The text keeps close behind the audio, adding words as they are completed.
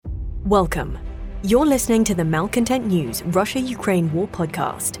Welcome. You're listening to the Malcontent News Russia-Ukraine War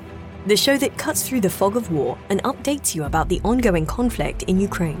podcast, the show that cuts through the fog of war and updates you about the ongoing conflict in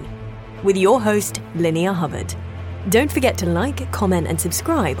Ukraine. With your host, Linnea Hubbard. Don't forget to like, comment, and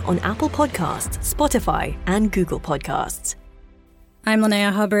subscribe on Apple Podcasts, Spotify, and Google Podcasts. I'm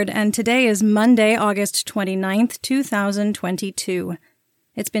Linnea Hubbard, and today is Monday, August 29th, 2022.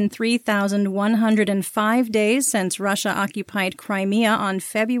 It's been 3,105 days since Russia occupied Crimea on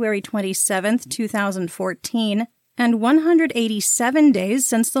February 27th, 2014, and 187 days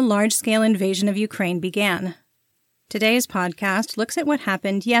since the large-scale invasion of Ukraine began. Today's podcast looks at what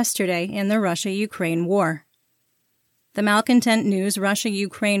happened yesterday in the Russia-Ukraine war. The Malcontent News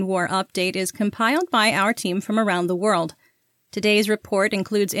Russia-Ukraine War update is compiled by our team from around the world. Today's report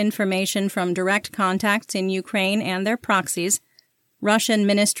includes information from direct contacts in Ukraine and their proxies, Russian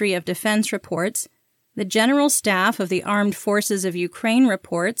Ministry of Defense reports, the General Staff of the Armed Forces of Ukraine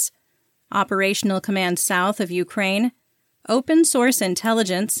reports, Operational Command South of Ukraine, open source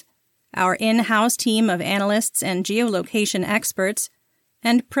intelligence, our in-house team of analysts and geolocation experts,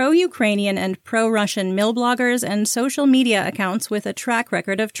 and pro-Ukrainian and pro-Russian mill bloggers and social media accounts with a track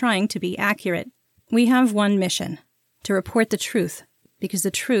record of trying to be accurate. We have one mission: to report the truth, because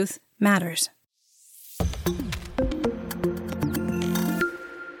the truth matters.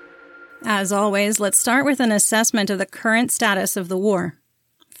 As always, let's start with an assessment of the current status of the war.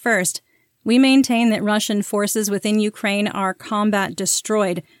 First, we maintain that Russian forces within Ukraine are combat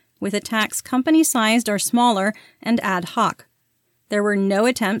destroyed, with attacks company-sized or smaller and ad hoc. There were no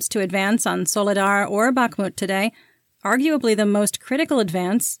attempts to advance on Soledar or Bakhmut today, arguably the most critical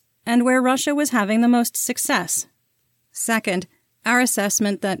advance, and where Russia was having the most success. Second, our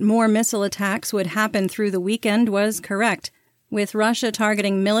assessment that more missile attacks would happen through the weekend was correct, with Russia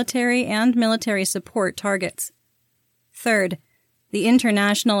targeting military and military support targets. Third, the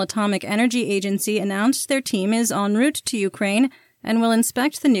International Atomic Energy Agency announced their team is en route to Ukraine and will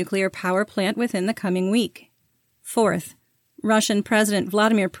inspect the nuclear power plant within the coming week. Fourth, Russian President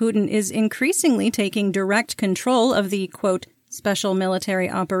Vladimir Putin is increasingly taking direct control of the, quote, special military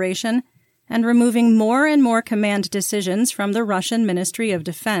operation and removing more and more command decisions from the Russian Ministry of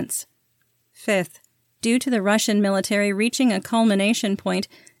Defense. Fifth, due to the Russian military reaching a culmination point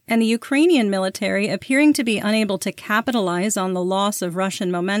and the Ukrainian military appearing to be unable to capitalize on the loss of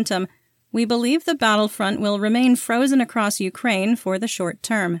Russian momentum, we believe the battlefront will remain frozen across Ukraine for the short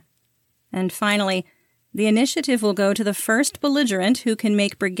term. And finally, the initiative will go to the first belligerent who can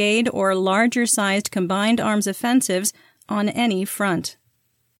make brigade or larger-sized combined arms offensives on any front.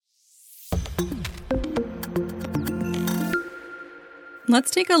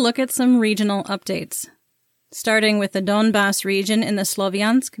 Let's take a look at some regional updates. Starting with the Donbas region in the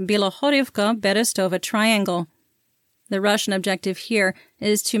Sloviansk-Bilohorivka-Berestova triangle. The Russian objective here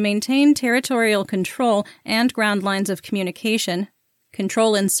is to maintain territorial control and ground lines of communication,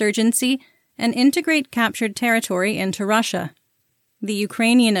 control insurgency, and integrate captured territory into Russia. The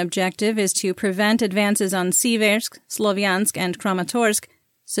Ukrainian objective is to prevent advances on Siversk, Sloviansk, and Kramatorsk,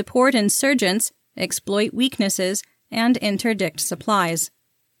 support insurgents, exploit weaknesses, and interdict supplies.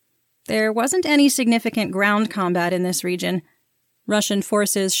 There wasn't any significant ground combat in this region. Russian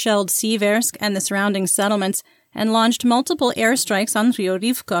forces shelled Siversk and the surrounding settlements and launched multiple airstrikes on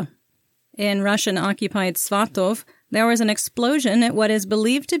Ryorivka. In Russian-occupied Svatov, there was an explosion at what is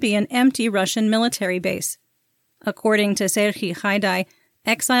believed to be an empty Russian military base. According to Serhiy Haidai,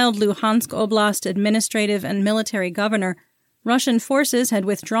 exiled Luhansk Oblast administrative and military governor, Russian forces had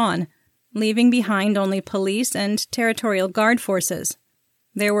withdrawn, leaving behind only police and territorial guard forces.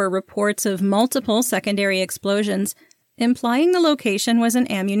 There were reports of multiple secondary explosions, implying the location was an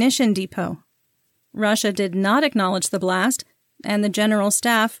ammunition depot. Russia did not acknowledge the blast, and the General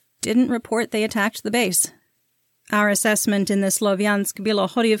Staff didn't report they attacked the base. Our assessment in the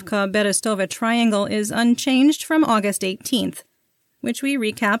Sloviansk-Bilohorivka-Berestova triangle is unchanged from August 18th, which we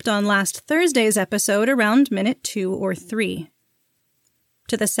recapped on last Thursday's episode around minute 2 or 3.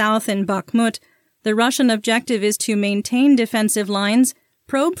 To the south in Bakhmut, the Russian objective is to maintain defensive lines,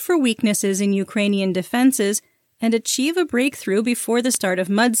 probe for weaknesses in Ukrainian defenses, and achieve a breakthrough before the start of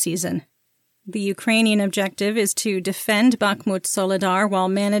mud season. The Ukrainian objective is to defend Bakhmut Soledar while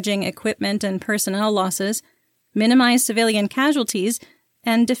managing equipment and personnel losses, minimize civilian casualties,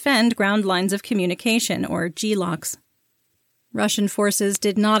 and defend ground lines of communication, or GLOCs. Russian forces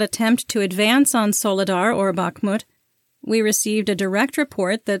did not attempt to advance on Soledar or Bakhmut. We received a direct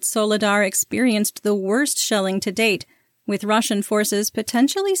report that Soledar experienced the worst shelling to date, with Russian forces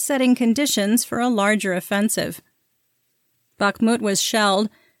potentially setting conditions for a larger offensive. Bakhmut was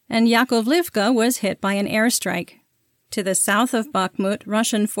shelled, and Yakovlivka was hit by an airstrike. To the south of Bakhmut,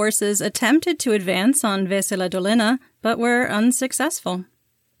 Russian forces attempted to advance on Vesela Dolina, but were unsuccessful.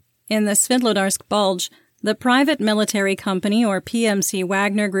 In the Svitlodarsk Bulge, the private military company, or PMC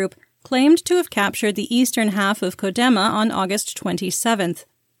Wagner Group, claimed to have captured the eastern half of Kodema on August 27th.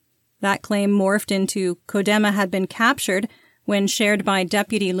 That claim morphed into Kodema had been captured when shared by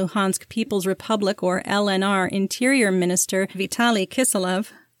Deputy Luhansk People's Republic, or LNR, Interior Minister Vitaly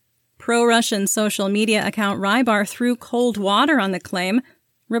Kiselev. Pro-Russian social media account Rybar threw cold water on the claim,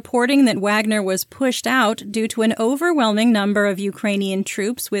 reporting that Wagner was pushed out due to an overwhelming number of Ukrainian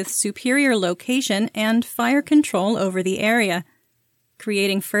troops with superior location and fire control over the area.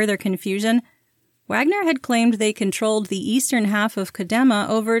 Creating further confusion, Wagner had claimed they controlled the eastern half of Kodema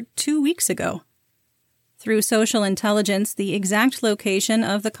over 2 weeks ago. Through social intelligence, the exact location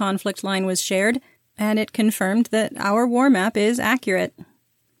of the conflict line was shared, and it confirmed that our war map is accurate.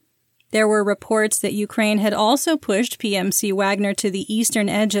 There were reports that Ukraine had also pushed PMC Wagner to the eastern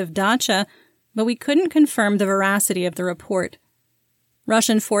edge of Dacha, but we couldn't confirm the veracity of the report.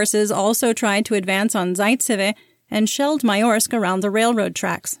 Russian forces also tried to advance on Zaitsevo and shelled Mayorsk around the railroad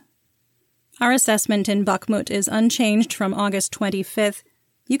tracks. Our assessment in Bakhmut is unchanged from August 25th.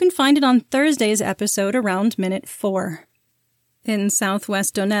 You can find it on Thursday's episode around minute 4. In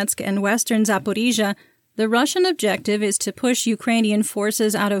southwest Donetsk and western Zaporizhia, the Russian objective is to push Ukrainian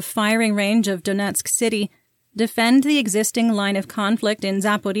forces out of firing range of Donetsk city, defend the existing line of conflict in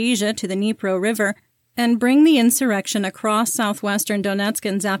Zaporizhia to the Dnipro River, and bring the insurrection across southwestern Donetsk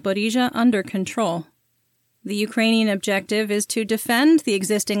and Zaporizhia under control. The Ukrainian objective is to defend the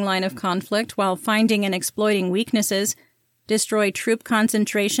existing line of conflict while finding and exploiting weaknesses, destroy troop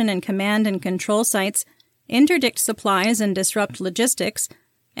concentration and command and control sites, interdict supplies and disrupt logistics,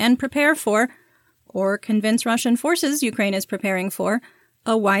 and prepare for, or convince Russian forces Ukraine is preparing for,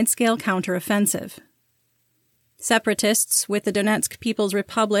 a wide-scale counteroffensive. Separatists with the Donetsk People's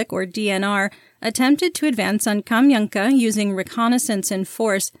Republic, or DNR, attempted to advance on Kamyanka using reconnaissance in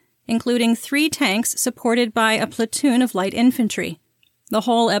force, including 3 tanks supported by a platoon of light infantry. The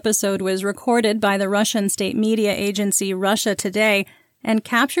whole episode was recorded by the Russian state media agency Russia Today and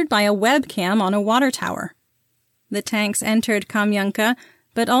captured by a webcam on a water tower. The tanks entered Kamyanka,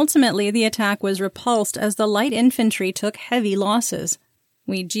 but ultimately the attack was repulsed as the light infantry took heavy losses.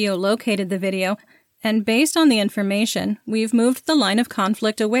 We geolocated the video, and based on the information, we've moved the line of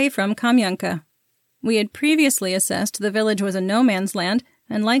conflict away from Kamyanka. We had previously assessed the village was a no-man's land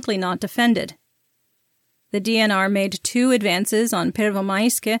and likely not defended. The DNR made 2 advances on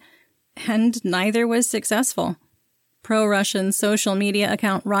Pervomaiske, and neither was successful. Pro-Russian social media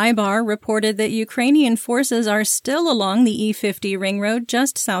account Rybar reported that Ukrainian forces are still along the E50 ring road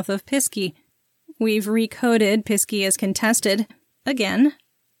just south of Pisky. We've recoded Pisky as contested, again,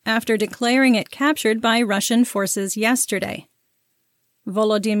 after declaring it captured by Russian forces yesterday.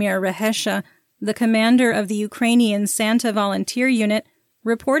 Volodymyr Rehesha, the commander of the Ukrainian Santa Volunteer Unit,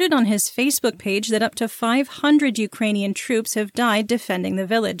 reported on his Facebook page that up to 500 Ukrainian troops have died defending the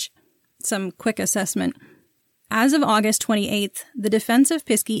village. Some quick assessment. As of August 28th, the defense of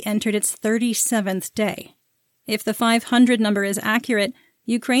Pisky entered its 37th day. If the 500 number is accurate,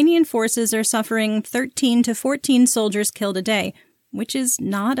 Ukrainian forces are suffering 13 to 14 soldiers killed a day, which is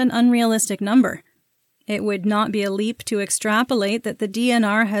not an unrealistic number. It would not be a leap to extrapolate that the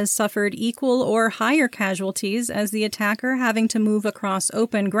DNR has suffered equal or higher casualties as the attacker having to move across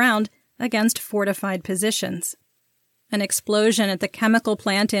open ground against fortified positions. An explosion at the chemical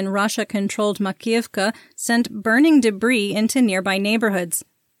plant in Russia-controlled Makiivka sent burning debris into nearby neighborhoods.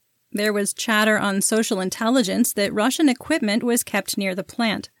 There was chatter on social intelligence that Russian equipment was kept near the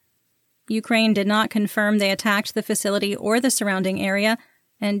plant. Ukraine did not confirm they attacked the facility or the surrounding area,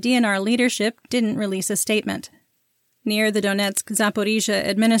 and DNR leadership didn't release a statement. Near the Donetsk-Zaporizhia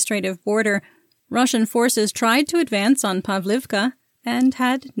administrative border, Russian forces tried to advance on Pavlivka and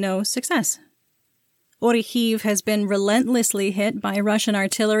had no success. Orikhiv has been relentlessly hit by Russian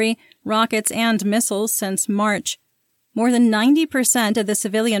artillery, rockets, and missiles since March. More than 90% of the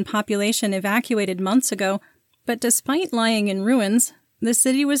civilian population evacuated months ago, but despite lying in ruins, the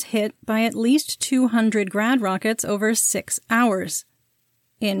city was hit by at least 200 Grad rockets over 6 hours.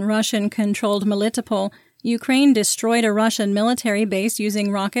 In Russian-controlled Melitopol, Ukraine destroyed a Russian military base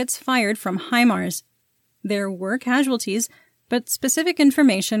using rockets fired from HIMARS. There were casualties, but specific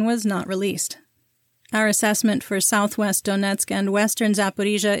information was not released. Our assessment for southwest Donetsk and western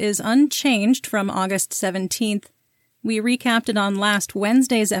Zaporizhia is unchanged from August 17th. We recapped it on last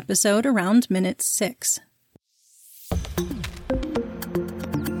Wednesday's episode around minute 6.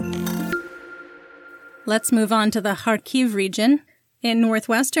 Let's move on to the Kharkiv region. In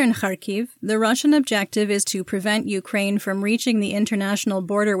northwestern Kharkiv, the Russian objective is to prevent Ukraine from reaching the international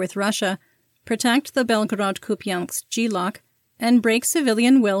border with Russia, protect the Belgorod-Kupiansk GLOC, and break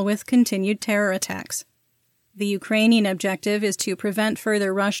civilian will with continued terror attacks. The Ukrainian objective is to prevent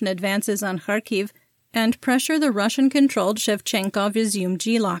further Russian advances on Kharkiv and pressure the Russian-controlled Shevchenko-Izium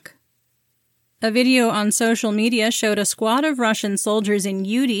GLOC. A video on social media showed a squad of Russian soldiers in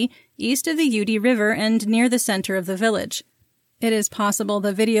Yudi, east of the Yudi River and near the center of the village. It is possible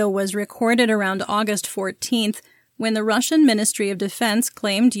the video was recorded around August 14th, when the Russian Ministry of Defense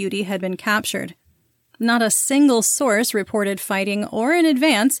claimed Yudi had been captured. Not a single source reported fighting or an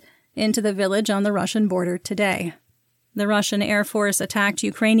advance into the village on the Russian border today. The Russian Air Force attacked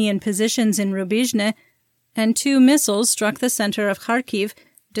Ukrainian positions in Rubizhne, and 2 missiles struck the center of Kharkiv,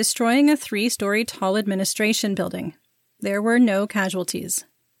 destroying a 3-story tall administration building. There were no casualties.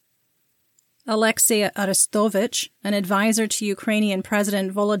 Alexei Arestovich, an advisor to Ukrainian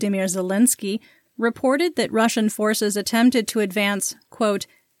President Volodymyr Zelensky, reported that Russian forces attempted to advance, quote,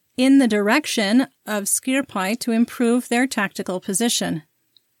 in the direction of Skirpai to improve their tactical position.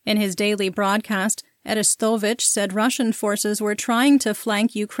 In his daily broadcast, Arestovich said Russian forces were trying to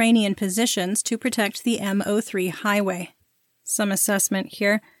flank Ukrainian positions to protect the M03 highway. Some assessment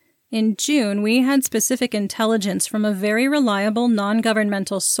here. In June, we had specific intelligence from a very reliable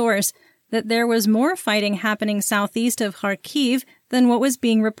non-governmental source that there was more fighting happening southeast of Kharkiv than what was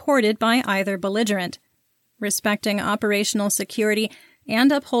being reported by either belligerent. Respecting operational security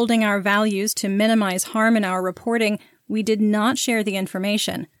and upholding our values to minimize harm in our reporting, we did not share the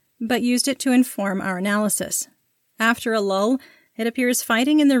information, but used it to inform our analysis. After a lull, it appears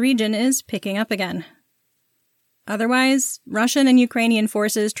fighting in the region is picking up again. Otherwise, Russian and Ukrainian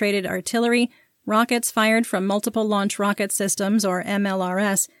forces traded artillery, rockets fired from multiple launch rocket systems, or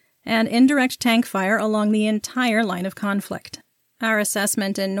MLRS, and indirect tank fire along the entire line of conflict. Our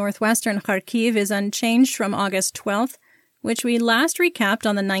assessment in northwestern Kharkiv is unchanged from August 12th, which we last recapped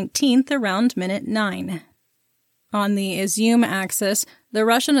on the 19th around minute 9. On the Izium axis, the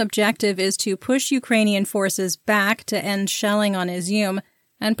Russian objective is to push Ukrainian forces back to end shelling on Izium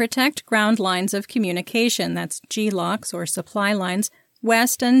and protect ground lines of communication, that's GLOCs or supply lines,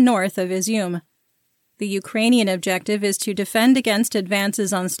 west and north of Izium. The Ukrainian objective is to defend against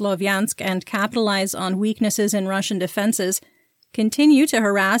advances on Slovyansk and capitalize on weaknesses in Russian defenses, continue to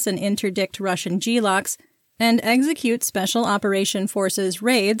harass and interdict Russian GLOCs, and execute Special Operation Forces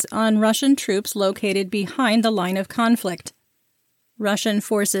raids on Russian troops located behind the line of conflict. Russian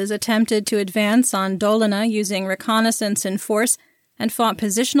forces attempted to advance on Dolina using reconnaissance in force and fought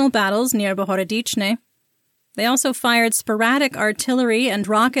positional battles near Bohorodichne. They also fired sporadic artillery and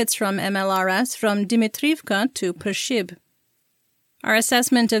rockets from MLRS from Dmitrivka to Pershib. Our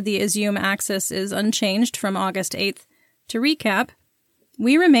assessment of the Izium axis is unchanged from August 8th. To recap,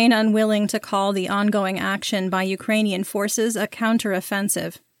 we remain unwilling to call the ongoing action by Ukrainian forces a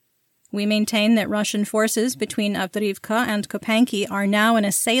counteroffensive. We maintain that Russian forces between Avdiivka and Kupanki are now in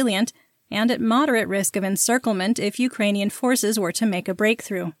a salient and at moderate risk of encirclement if Ukrainian forces were to make a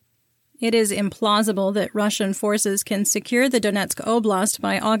breakthrough. It is implausible that Russian forces can secure the Donetsk Oblast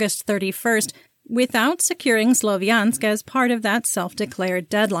by August 31st without securing Slovyansk as part of that self-declared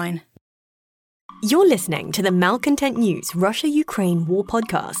deadline. You're listening to the Malcontent News Russia-Ukraine War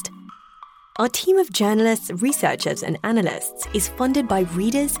Podcast. Our team of journalists, researchers, and analysts is funded by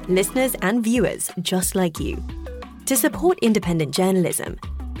readers, listeners, and viewers just like you. To support independent journalism,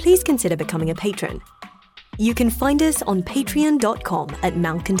 please consider becoming a patron. You can find us on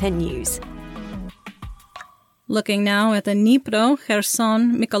patreon.com/Malcontent News. Looking now at the Dnipro,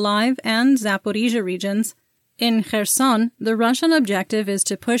 Kherson, Mykolaiv, and Zaporizhzhia regions. In Kherson, the Russian objective is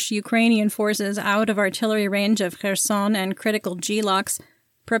to push Ukrainian forces out of artillery range of Kherson and critical GLOCs,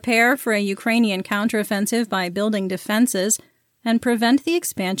 prepare for a Ukrainian counteroffensive by building defenses, and prevent the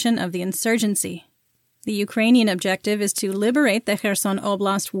expansion of the insurgency. The Ukrainian objective is to liberate the Kherson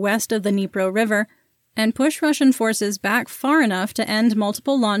Oblast west of the Dnipro River and push Russian forces back far enough to end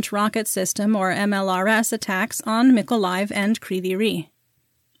multiple launch rocket system or MLRS attacks on Mykolaiv and Kryvyi Rih.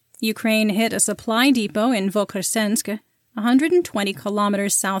 Ukraine hit a supply depot in Vokhersensk, 120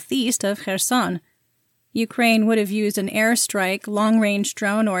 kilometers southeast of Kherson. Ukraine would have used an airstrike, long-range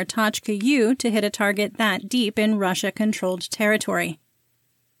drone, or Tachka-U to hit a target that deep in Russia-controlled territory.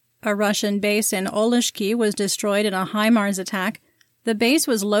 A Russian base in Oleshki was destroyed in a HIMARS attack. The base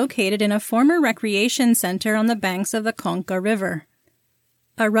was located in a former recreation center on the banks of the Konka River.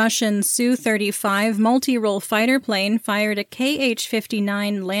 A Russian Su-35 multi-role fighter plane fired a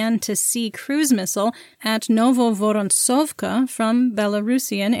Kh-59 land-to-sea cruise missile at Novovorontsovka from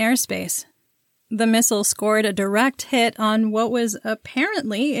Belarusian airspace. The missile scored a direct hit on what was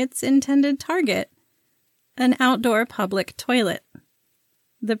apparently its intended target, an outdoor public toilet.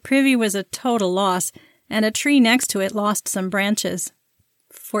 The privy was a total loss, and a tree next to it lost some branches.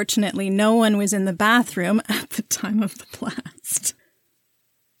 Fortunately, no one was in the bathroom at the time of the blast.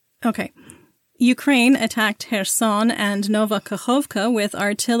 Okay. Ukraine attacked Kherson and Novakhovka with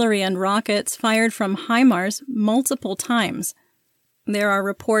artillery and rockets fired from HIMARS multiple times. There are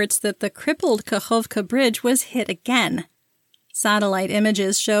reports that the crippled Kakhovka Bridge was hit again. Satellite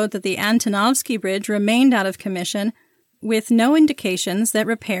images showed that the Antonovsky Bridge remained out of commission, with no indications that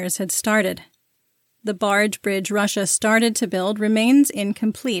repairs had started. The barge bridge Russia started to build remains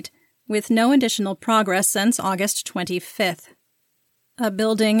incomplete, with no additional progress since August 25th. A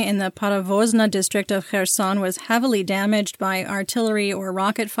building in the Paravozna district of Kherson was heavily damaged by artillery or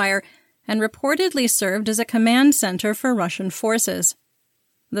rocket fire and reportedly served as a command center for Russian forces.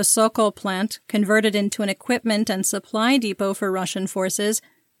 The Sokol plant, converted into an equipment and supply depot for Russian forces,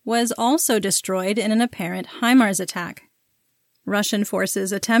 was also destroyed in an apparent HIMARS attack. Russian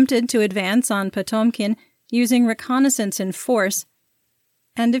forces attempted to advance on Potomkin using reconnaissance in force,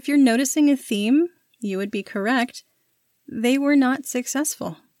 and if you're noticing a theme, you would be correct. They were not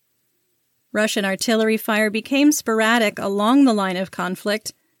successful. Russian artillery fire became sporadic along the line of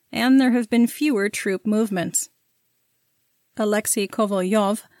conflict, and there have been fewer troop movements. Alexei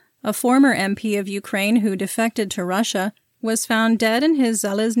Kovalyov, a former MP of Ukraine who defected to Russia, was found dead in his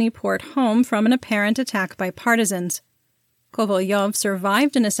Zalezny port home from an apparent attack by partisans. Kovalyov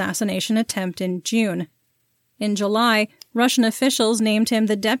survived an assassination attempt in June. In July, Russian officials named him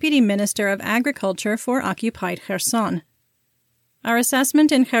the Deputy Minister of Agriculture for occupied Kherson. Our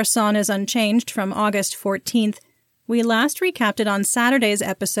assessment in Kherson is unchanged from August 14th. We last recapped it on Saturday's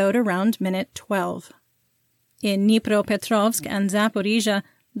episode around minute 12. In Dnipropetrovsk and Zaporizhia,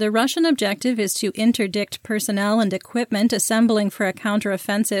 the Russian objective is to interdict personnel and equipment assembling for a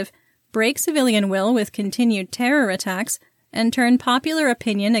counteroffensive, break civilian will with continued terror attacks, and turn popular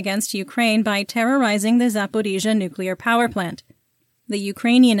opinion against Ukraine by terrorizing the Zaporizhia nuclear power plant. The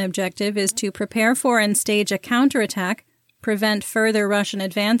Ukrainian objective is to prepare for and stage a counterattack, prevent further Russian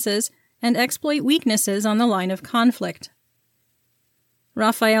advances, and exploit weaknesses on the line of conflict.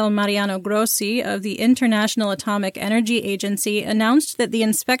 Rafael Mariano Grossi of the International Atomic Energy Agency announced that the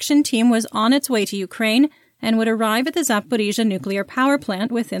inspection team was on its way to Ukraine and would arrive at the Zaporizhia nuclear power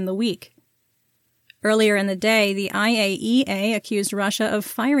plant within the week. Earlier in the day, the IAEA accused Russia of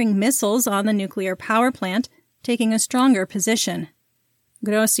firing missiles on the nuclear power plant, taking a stronger position.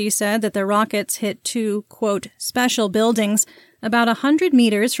 Grossi said that the rockets hit two, quote, special buildings about 100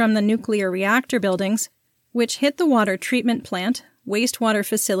 meters from the nuclear reactor buildings, which hit the water treatment plant, wastewater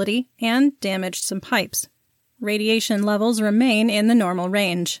facility, and damaged some pipes. Radiation levels remain in the normal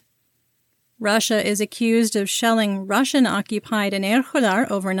range. Russia is accused of shelling Russian-occupied Enerhodar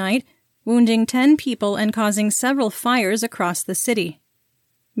overnight, wounding 10 people and causing several fires across the city.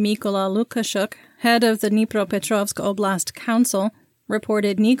 Mykola Lukashuk, head of the Dnipropetrovsk Oblast Council,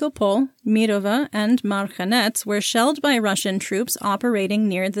 reported Nikopol, Mirova, and Marhanets were shelled by Russian troops operating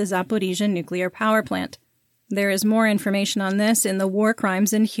near the Zaporizhia nuclear power plant. There is more information on this in the War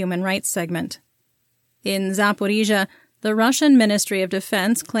Crimes and Human Rights segment. In Zaporizhia, the Russian Ministry of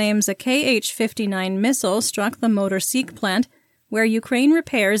Defense claims a Kh-59 missile struck the Motorsikh plant, where Ukraine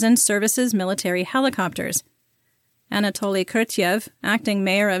repairs and services military helicopters. Anatoly Kurtyev, acting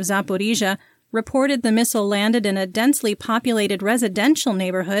mayor of Zaporizhia, reported the missile landed in a densely populated residential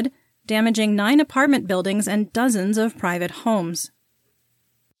neighborhood, damaging 9 apartment buildings and dozens of private homes.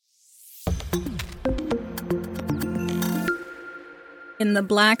 In the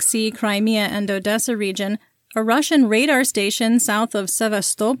Black Sea, Crimea, and Odessa region, a Russian radar station south of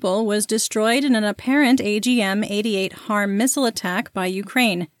Sevastopol was destroyed in an apparent AGM-88 HARM missile attack by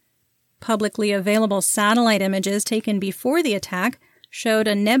Ukraine. Publicly available satellite images taken before the attack showed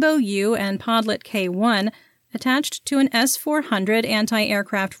a Nebo-U and Podlet K-1 attached to an S-400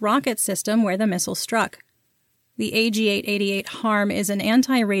 anti-aircraft rocket system where the missile struck. The AG-88 HARM is an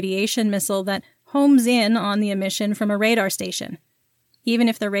anti-radiation missile that homes in on the emission from a radar station. Even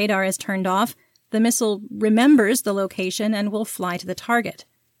if the radar is turned off, the missile remembers the location and will fly to the target.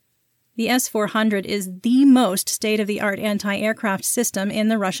 The S-400 is the most state-of-the-art anti-aircraft system in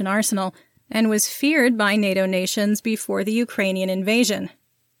the Russian arsenal and was feared by NATO nations before the Ukrainian invasion.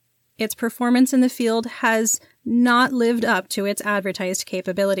 Its performance in the field has not lived up to its advertised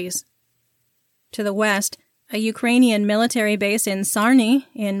capabilities. To the west, a Ukrainian military base in Sarny,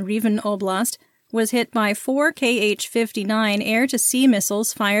 in Rivne Oblast, was hit by 4 Kh-59 air-to-sea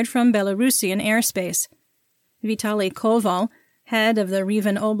missiles fired from Belarusian airspace. Vitaly Koval, head of the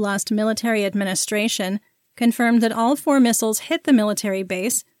Rivne Oblast Military Administration, confirmed that all 4 missiles hit the military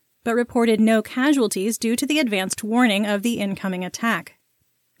base, but reported no casualties due to the advanced warning of the incoming attack.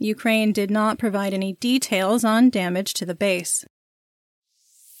 Ukraine did not provide any details on damage to the base.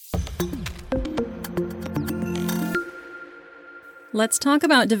 Let's talk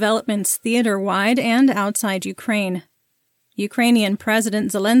about developments theater-wide and outside Ukraine. Ukrainian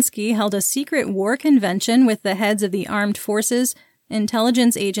President Zelensky held a secret war convention with the heads of the armed forces,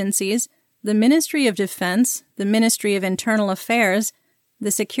 intelligence agencies, the Ministry of Defense, the Ministry of Internal Affairs,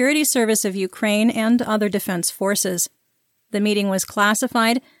 the Security Service of Ukraine, and other defense forces. The meeting was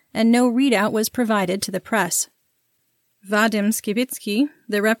classified, and no readout was provided to the press. Vadim Skibitsky,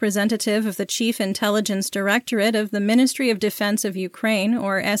 the representative of the Chief Intelligence Directorate of the Ministry of Defense of Ukraine,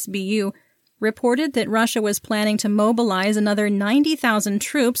 or SBU, reported that Russia was planning to mobilize another 90,000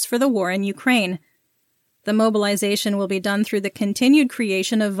 troops for the war in Ukraine. The mobilization will be done through the continued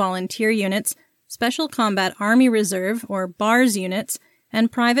creation of volunteer units, Special Combat Army Reserve, or BARS units,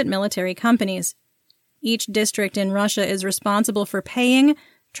 and private military companies. Each district in Russia is responsible for paying,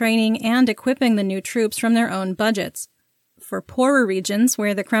 training, and equipping the new troops from their own budgets. For poorer regions,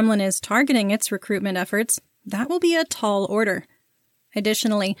 where the Kremlin is targeting its recruitment efforts, that will be a tall order.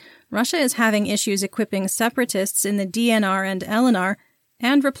 Additionally, Russia is having issues equipping separatists in the DNR and LNR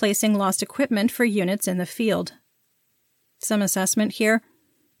and replacing lost equipment for units in the field. Some assessment here.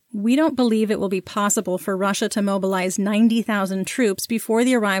 We don't believe it will be possible for Russia to mobilize 90,000 troops before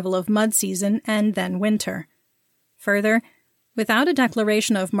the arrival of mud season and then winter. Further, without a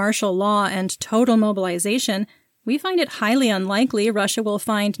declaration of martial law and total mobilization, we find it highly unlikely Russia will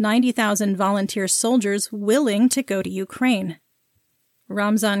find 90,000 volunteer soldiers willing to go to Ukraine.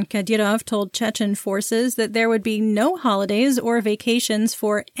 Ramzan Kadyrov told Chechen forces that there would be no holidays or vacations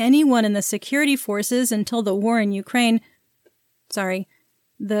for anyone in the security forces until the war in Ukraine.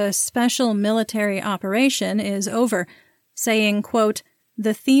 The special military operation is over, saying, quote,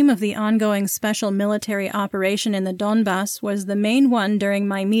 "The theme of the ongoing special military operation in the Donbass was the main one during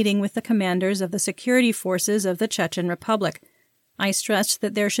my meeting with the commanders of the security forces of the Chechen Republic. I stressed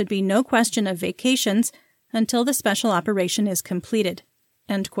that there should be no question of vacations until the special operation is completed."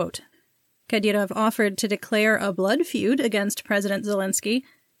 End quote. Kadyrov offered to declare a blood feud against President Zelensky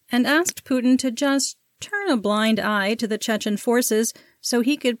and asked Putin to just turn a blind eye to the Chechen forces so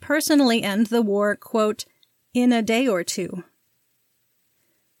he could personally end the war, quote, "in a day or two."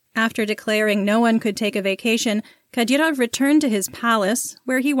 After declaring no one could take a vacation, Kadyrov returned to his palace,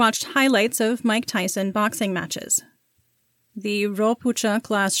 where he watched highlights of Mike Tyson boxing matches. The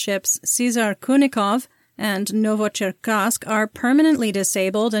Ropucha-class ships Cesar Kunikov and Novocherkassk are permanently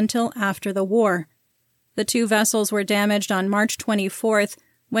disabled until after the war. The 2 vessels were damaged on March 24th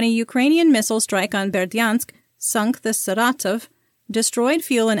when a Ukrainian missile strike on Berdyansk sunk the Saratov, destroyed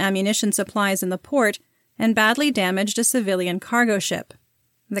fuel and ammunition supplies in the port, and badly damaged a civilian cargo ship.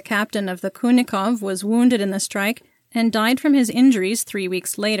 The captain of the Kunikov was wounded in the strike and died from his injuries 3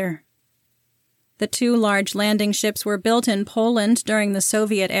 weeks later. The 2 large landing ships were built in Poland during the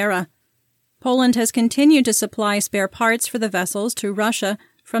Soviet era. Poland has continued to supply spare parts for the vessels to Russia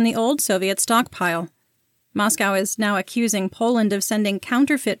from the old Soviet stockpile. Moscow is now accusing Poland of sending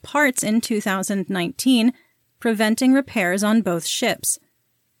counterfeit parts in 2019, preventing repairs on both ships.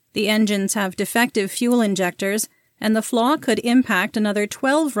 The engines have defective fuel injectors, and the flaw could impact another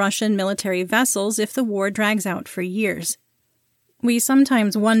 12 Russian military vessels if the war drags out for years. We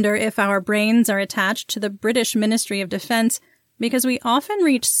sometimes wonder if our brains are attached to the British Ministry of Defense because we often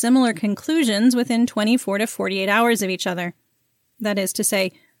reach similar conclusions within 24 to 48 hours of each other. That is to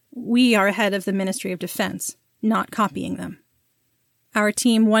say, we are ahead of the Ministry of Defense, not copying them. Our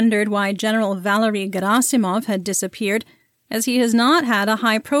team wondered why General Valery Gerasimov had disappeared, as he has not had a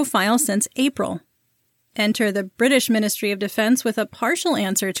high profile since April. Enter the British Ministry of Defense with a partial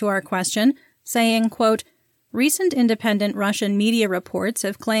answer to our question, saying, quote, "Recent independent Russian media reports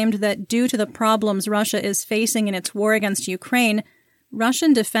have claimed that due to the problems Russia is facing in its war against Ukraine,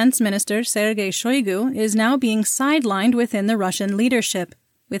 Russian Defense Minister Sergei Shoigu is now being sidelined within the Russian leadership,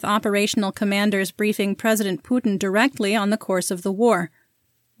 with operational commanders briefing President Putin directly on the course of the war.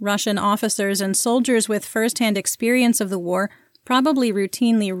 Russian officers and soldiers with first-hand experience of the war probably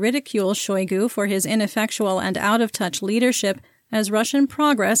routinely ridicule Shoigu for his ineffectual and out-of-touch leadership as Russian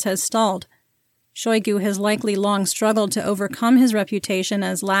progress has stalled. Shoigu has likely long struggled to overcome his reputation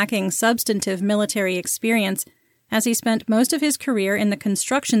as lacking substantive military experience, as he spent most of his career in the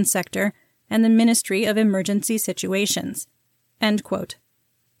construction sector and the Ministry of Emergency Situations." End quote.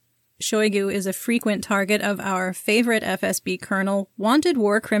 Shoigu is a frequent target of our favorite FSB colonel, wanted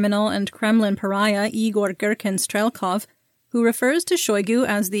war criminal and Kremlin pariah Igor Girkin-Strelkov, who refers to Shoigu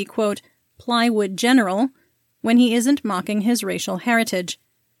as the, quote, plywood general, when he isn't mocking his racial heritage.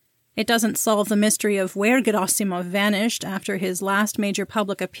 It doesn't solve the mystery of where Gerasimov vanished after his last major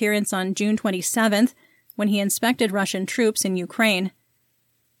public appearance on June 27th, when he inspected Russian troops in Ukraine.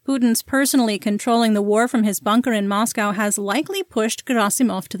 Putin's personally controlling the war from his bunker in Moscow has likely pushed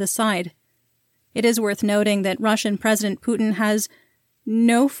Gerasimov to the side. It is worth noting that Russian President Putin has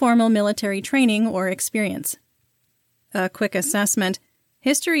no formal military training or experience. A quick assessment.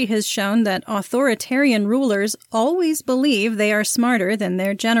 History has shown that authoritarian rulers always believe they are smarter than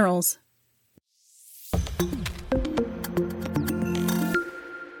their generals.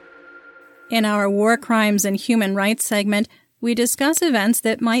 In our War Crimes and Human Rights segment, we discuss events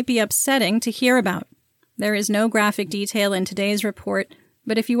that might be upsetting to hear about. There is no graphic detail in today's report,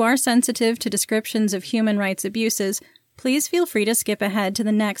 but if you are sensitive to descriptions of human rights abuses, please feel free to skip ahead to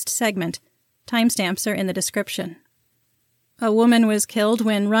the next segment. Timestamps are in the description. A woman was killed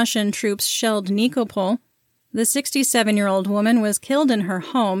when Russian troops shelled Nikopol. The 67-year-old woman was killed in her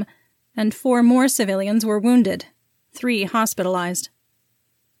home, and 4 more civilians were wounded, 3 hospitalized.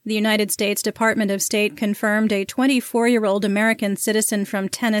 The United States Department of State confirmed a 24-year-old American citizen from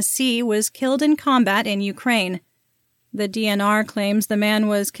Tennessee was killed in combat in Ukraine. The DNR claims the man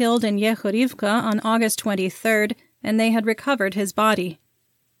was killed in Yekhovivka on August 23rd, and they had recovered his body.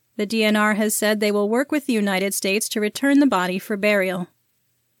 The DNR has said they will work with the United States to return the body for burial.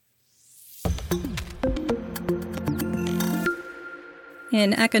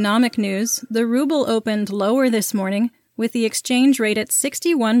 In economic news, the ruble opened lower this morning, with the exchange rate at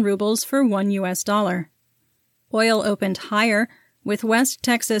 61 rubles for $1. Oil opened higher, with West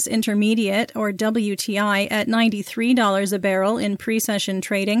Texas Intermediate, or WTI, at $93 a barrel in pre-session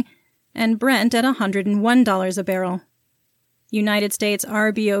trading, and Brent at $101 a barrel. United States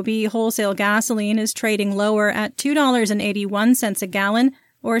RBOB wholesale gasoline is trading lower at $2.81 a gallon,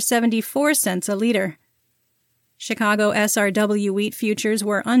 or 74 cents a liter. Chicago SRW wheat futures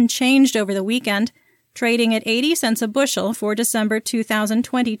were unchanged over the weekend, trading at 80 cents a bushel for December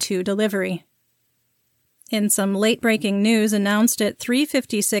 2022 delivery. In some late-breaking news announced at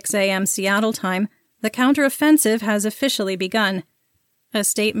 3:56 a.m. Seattle time, the counteroffensive has officially begun. A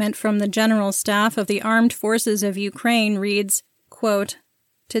statement from the General Staff of the Armed Forces of Ukraine reads, quote,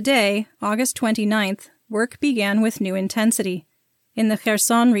 "Today, August 29th, work began with new intensity. In the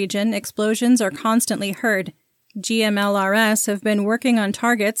Kherson region, explosions are constantly heard. GMLRS have been working on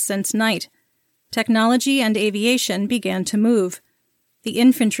targets since night. Technology and aviation began to move. The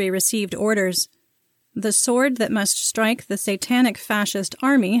infantry received orders. The sword that must strike the satanic fascist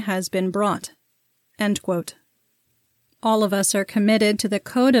army has been brought." End quote. All of us are committed to the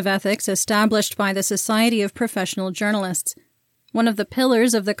code of ethics established by the Society of Professional Journalists. One of the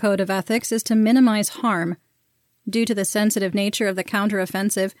pillars of the code of ethics is to minimize harm. Due to the sensitive nature of the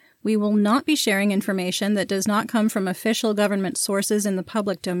counteroffensive, we will not be sharing information that does not come from official government sources in the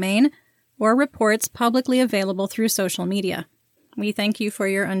public domain or reports publicly available through social media. We thank you for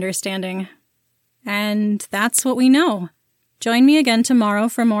your understanding. And that's what we know. Join me again tomorrow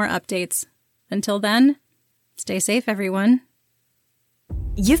for more updates. Until then, stay safe, everyone.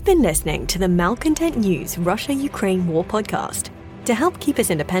 You've been listening to the Malcontent News Russia-Ukraine War podcast. To help keep us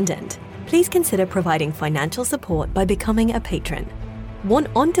independent, please consider providing financial support by becoming a patron. Want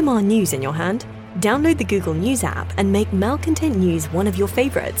on-demand news in your hand? Download the Google News app and make Malcontent News one of your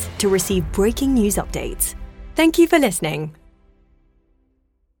favorites to receive breaking news updates. Thank you for listening.